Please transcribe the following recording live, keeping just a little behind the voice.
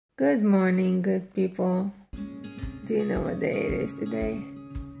Good morning, good people. Do you know what day it is today?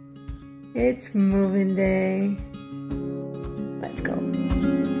 It's moving day. Let's go.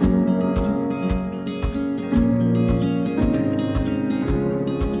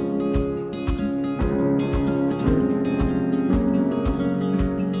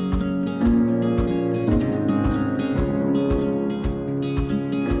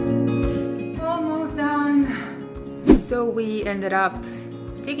 Almost done. So we ended up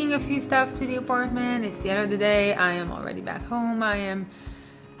taking a few stuff to the apartment. It's the end of the day. I am already back home. I am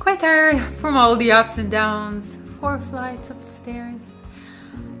quite tired from all the ups and downs. 4 flights of stairs.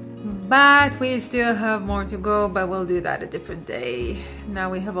 But we still have more to go, but we'll do that a different day. Now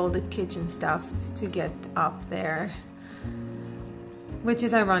we have all the kitchen stuff to get up there. Which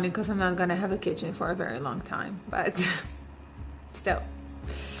is ironic because I'm not gonna have a kitchen for a very long time, but still.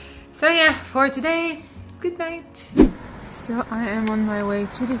 So yeah, for today, good night. So I am on my way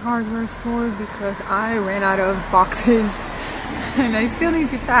to the hardware store because I ran out of boxes and I still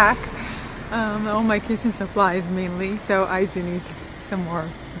need to pack all my kitchen supplies mainly, so I do need some more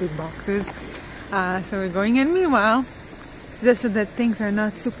big boxes. So we're going in. Meanwhile, just so that things are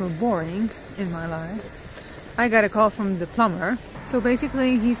not super boring in my life, I got a call from the plumber. So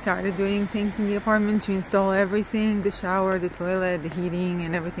basically he started doing things in the apartment to install everything, the shower, the toilet, the heating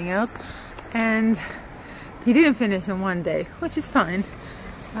and everything else, and he didn't finish in one day, which is fine.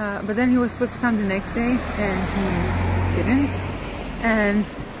 But then he was supposed to come the next day and he didn't. And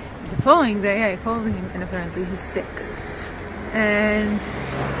the following day I called him and apparently he's sick. And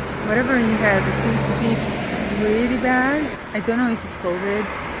whatever he has, it seems to be really bad. I don't know if it's COVID,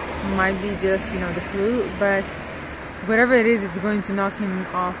 it might be just, the flu, but whatever it is, it's going to knock him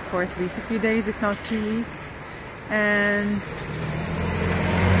off for at least a few days, if not 2 weeks. And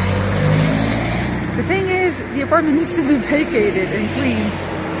the thing is, the apartment needs to be vacated and cleaned,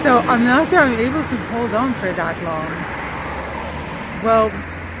 so I'm not sure I'm able to hold on for that long. Well,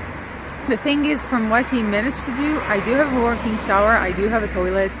 the thing is, from what he managed to do, I do have a working shower, I do have a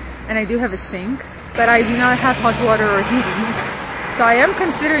toilet, and I do have a sink, but I do not have hot water or heating. So I am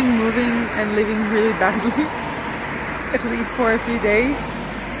considering moving and living really badly, at least for a few days.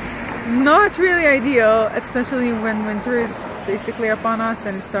 Not really ideal, especially when winter is basically upon us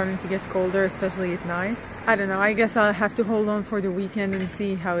and it's starting to get colder, especially at night. I don't know, I guess I'll have to hold on for the weekend and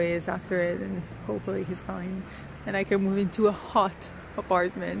see how he is after it, and hopefully he's fine and I can move into a hot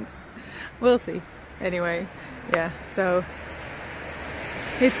apartment. We'll see. Anyway, yeah, so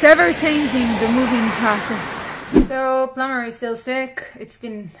it's ever changing, the moving process. So plumber is still sick. It's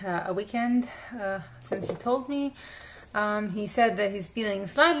been a weekend since he told me. He said that he's feeling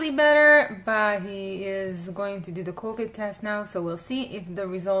slightly better, but he is going to do the COVID test now, so we'll see if the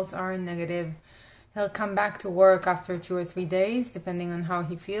results are negative. He'll come back to work after 2 or 3 days, depending on how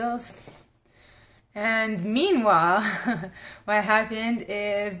he feels. And meanwhile, what happened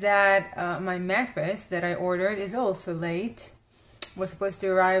is that my mattress that I ordered is also late. Was supposed to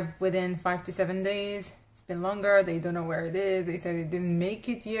arrive within 5 to 7 days. It's been longer. They don't know where it is. They said it didn't make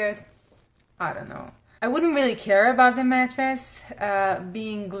it yet. I don't know. I wouldn't really care about the mattress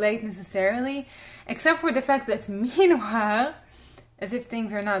being late necessarily, except for the fact that meanwhile, as if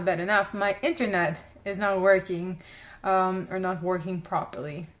things are not bad enough, my internet is not working or not working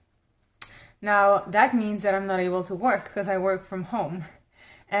properly. Now that means that I'm not able to work because I work from home,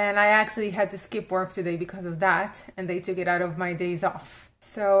 and I actually had to skip work today because of that, and they took it out of my days off.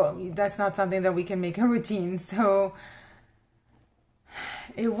 So that's not something that we can make a routine. So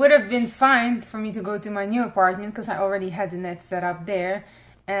it would have been fine for me to go to my new apartment because I already had the net set up there,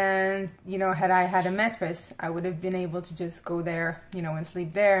 and had I had a mattress, I would have been able to just go there, and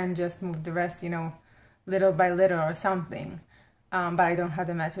sleep there and just move the rest, little by little or something. But I don't have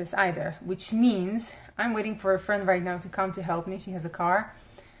the mattress either, which means I'm waiting for a friend right now to come to help me. She has a car,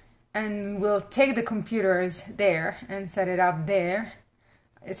 and we'll take the computers there and set it up there.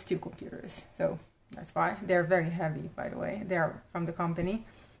 It's 2 computers, so that's why. They're very heavy, by the way. They're from the company.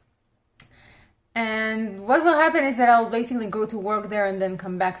 And what will happen is that I'll basically go to work there and then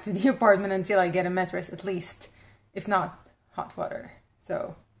come back to the apartment until I get a mattress, at least, if not hot water.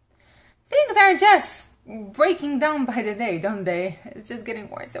 So things are just breaking down by the day, don't they? It's just getting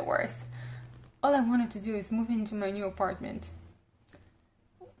worse and worse. All I wanted to do is move into my new apartment.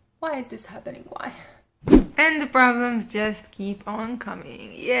 Why is this happening? Why? And the problems just keep on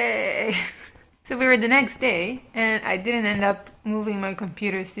coming. Yay! So we were the next day, and I didn't end up moving my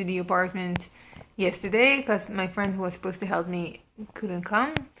computers to the apartment yesterday because my friend who was supposed to help me couldn't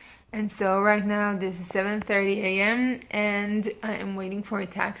come. And so right now this is 7:30 a.m. and I am waiting for a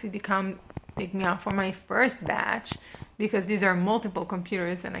taxi to come pick me up for my first batch because these are multiple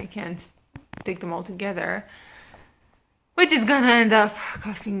computers and I can't take them all together, which is gonna end up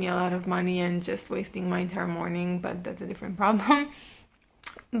costing me a lot of money and just wasting my entire morning, but that's a different problem.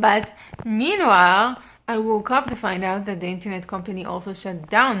 But meanwhile, I woke up to find out that the internet company also shut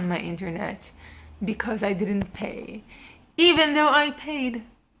down my internet because I didn't pay, even though I paid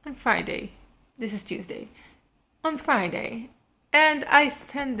on Friday. This is Tuesday. On Friday. And I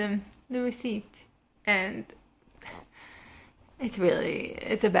sent them the receipt, and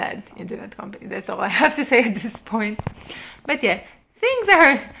it's a bad internet company. That's all I have to say at this point. But yeah, things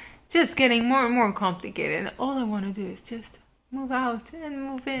are just getting more and more complicated, and all I want to do is just move out and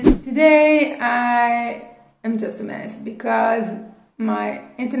move in. Today I am just a mess because my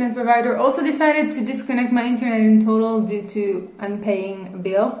internet provider also decided to disconnect my internet in total due to unpaying a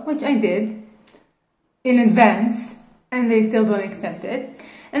bill, which I did in advance, and they still don't accept it.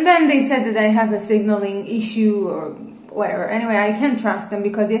 And then they said that I have a signaling issue or whatever. Anyway, I can't trust them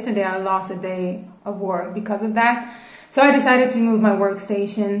because yesterday I lost a day of work because of that. So I decided to move my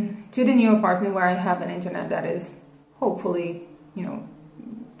workstation to the new apartment where I have an internet that is hopefully,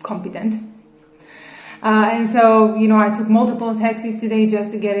 competent. And so, I took multiple taxis today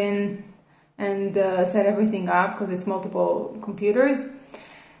just to get in and set everything up because it's multiple computers.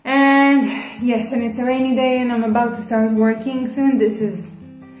 And yes, and it's a rainy day and I'm about to start working soon. This is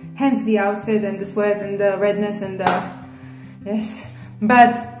hence the outfit and the sweat and the redness and yes.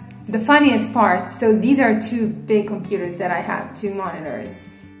 But the funniest part, so these are two big computers that I have, two monitors.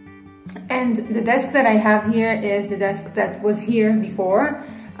 And the desk that I have here is the desk that was here before.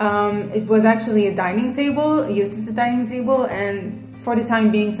 It was actually a dining table, used as a dining table, and for the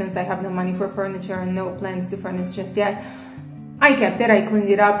time being, since I have no money for furniture and no plans to furnish just yet, I kept it. I cleaned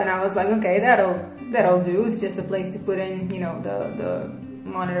it up and I was like, okay, that'll do. It's just a place to put in, the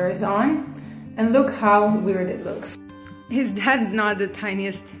monitors on. And look how weird it looks. Is that not the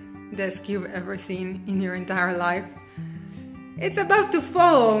tiniest desk you've ever seen in your entire life? It's about to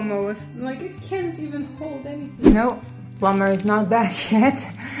fall almost. Like, it can't even hold anything. No, plumber is not back yet.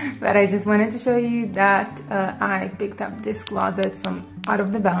 But I just wanted to show you that I picked up this closet from out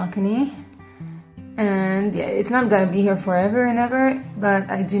of the balcony. And yeah, it's not gonna be here forever and ever, but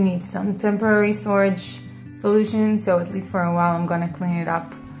I do need some temporary storage solution. So at least for a while, I'm gonna clean it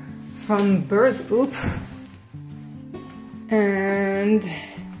up from bird poop. And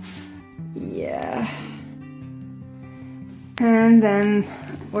yeah. And then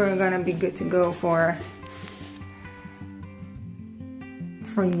we're gonna be good to go for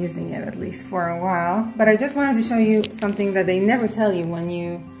using it, at least for a while. But I just wanted to show you something that they never tell you when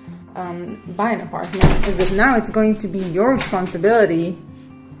you buy an apartment, is that now it's going to be your responsibility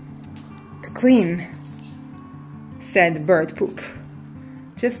to clean said bird poop.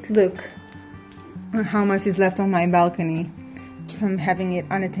 Just look at how much is left on my balcony from having it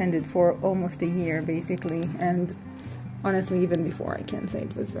unattended for almost a year basically, and honestly even before I can say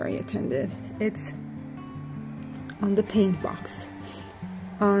it was very attended. It's on the paint box,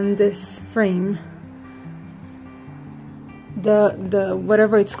 on this frame, the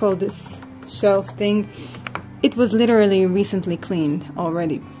whatever it's called, this shelf thing, it was literally recently cleaned,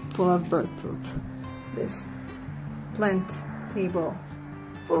 already full of bird poop. This plant table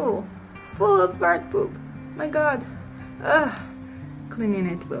full of bird poop. My god. Cleaning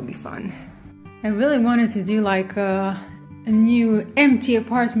it will be fun. I really wanted to do like a new empty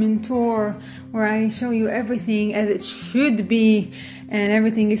apartment tour where I show you everything as it should be and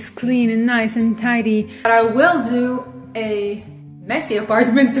everything is clean and nice and tidy. But I will do a messy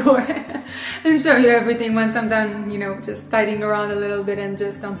apartment tour and show you everything once I'm done, just tidying around a little bit and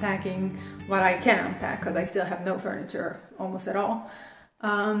just unpacking what I can unpack, because I still have no furniture almost at all.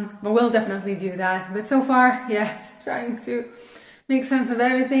 But we'll definitely do that. But so far, yes, trying to make sense of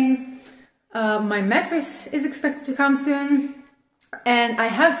everything. My mattress is expected to come soon, and I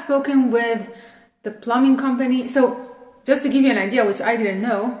have spoken with the plumbing company. So just to give you an idea, which I didn't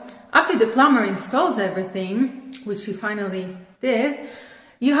know, after the plumber installs everything, which he finally did,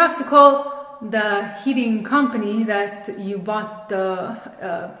 you have to call the heating company that you bought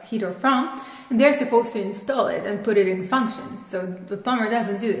the heater from, and they're supposed to install it and put it in function. So the plumber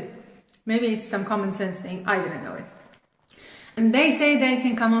doesn't do it. Maybe it's some common sense thing, I didn't know it. And they say they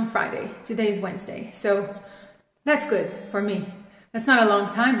can come on Friday. Today is Wednesday, so that's good for me. That's not a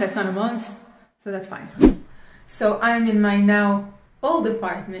long time, that's not a month, so that's fine. So I'm in my now old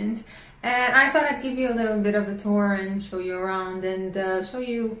apartment, and I thought I'd give you a little bit of a tour and show you around and show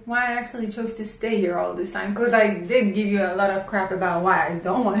you why I actually chose to stay here all this time, because I did give you a lot of crap about why I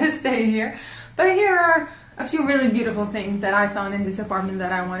don't want to stay here. But here are a few really beautiful things that I found in this apartment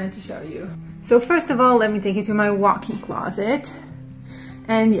that I wanted to show you. So first of all, let me take you to my walk-in closet.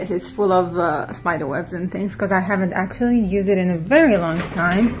 And yes, it's full of spider webs and things because I haven't actually used it in a very long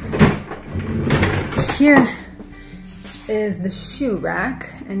time. Here is the shoe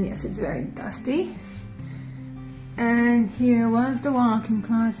rack, and yes, it's very dusty. And here was the walk-in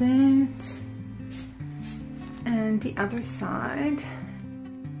closet. And the other side.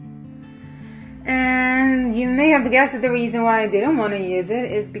 And you may have guessed that the reason why I didn't want to use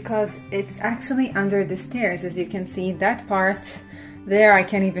it is because it's actually under the stairs. As you can see, that part there I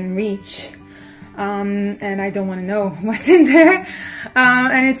can't even reach, and I don't want to know what's in there,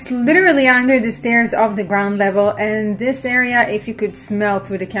 and it's literally under the stairs of the ground level. And this area, if you could smell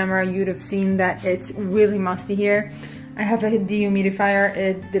through the camera, you'd have seen that it's really musty here. I have a dehumidifier.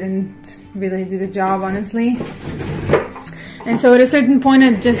 It didn't really do the job, honestly. And so at a certain point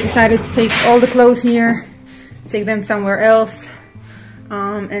I just decided to take all the clothes here, take them somewhere else,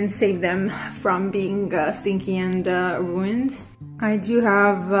 and save them from being stinky and ruined. I do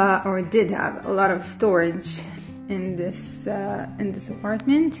have, or did have, a lot of storage in this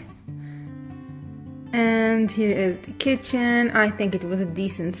apartment. And here is the kitchen. I think it was a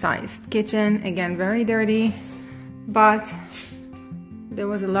decent sized kitchen. Again, very dirty, but there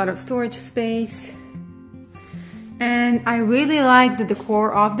was a lot of storage space. And I really like the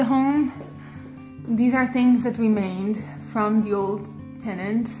decor of the home. These are things that remained from the old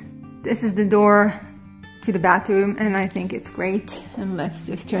tenants. This is the door to the bathroom, and I think it's great. And let's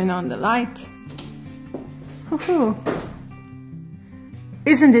just turn on the light. Woohoo!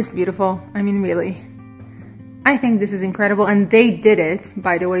 Isn't this beautiful? I mean, really. I think this is incredible, and they did it,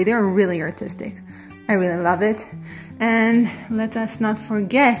 by the way. They're really artistic. I really love it. And let us not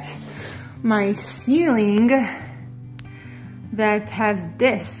forget my ceiling that has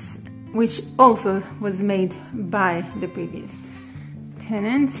this, which also was made by the previous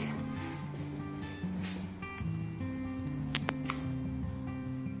tenants.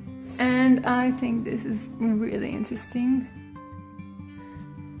 And I think this is really interesting.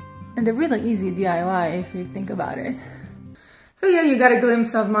 And a really easy DIY if you think about it. So yeah, you got a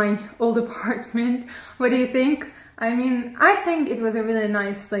glimpse of my old apartment. What do you think? I mean, I think it was a really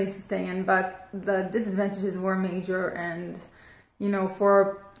nice place to stay in, but the disadvantages were major, and you know,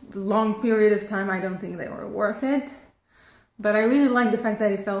 for a long period of time, I don't think they were worth it. But I really like the fact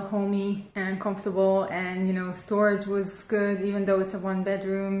that it felt homey and comfortable, and you know, storage was good, even though it's a one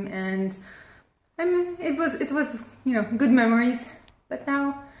bedroom. And I mean, it was you know, good memories. But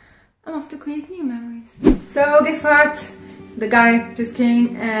now I'm off to create new memories. So guess what? The guy just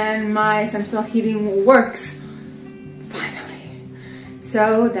came, and my central heating works.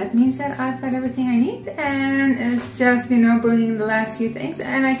 So that means that I've got everything I need, and it's just, you know, bringing the last few things,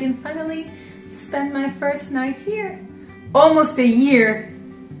 and I can finally spend my first night here. Almost a year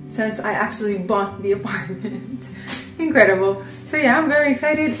since I actually bought the apartment. Incredible. So yeah, I'm very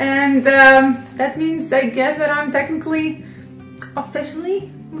excited, and that means I guess that I'm technically officially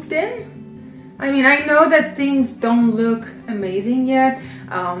moved in. I mean, I know that things don't look amazing yet.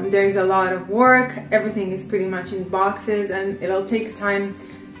 There's a lot of work. Everything is pretty much in boxes, and it'll take time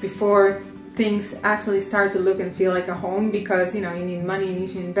before things actually start to look and feel like a home, because you know, you need money, you need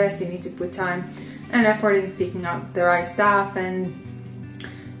to invest, you need to put time and effort in picking up the right stuff, and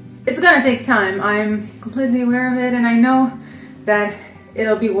it's gonna take time. I'm completely aware of it, and I know that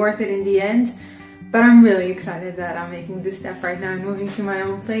it'll be worth it in the end. But I'm really excited that I'm making this step right now and moving to my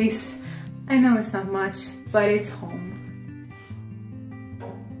own place. I know it's not much, but it's home.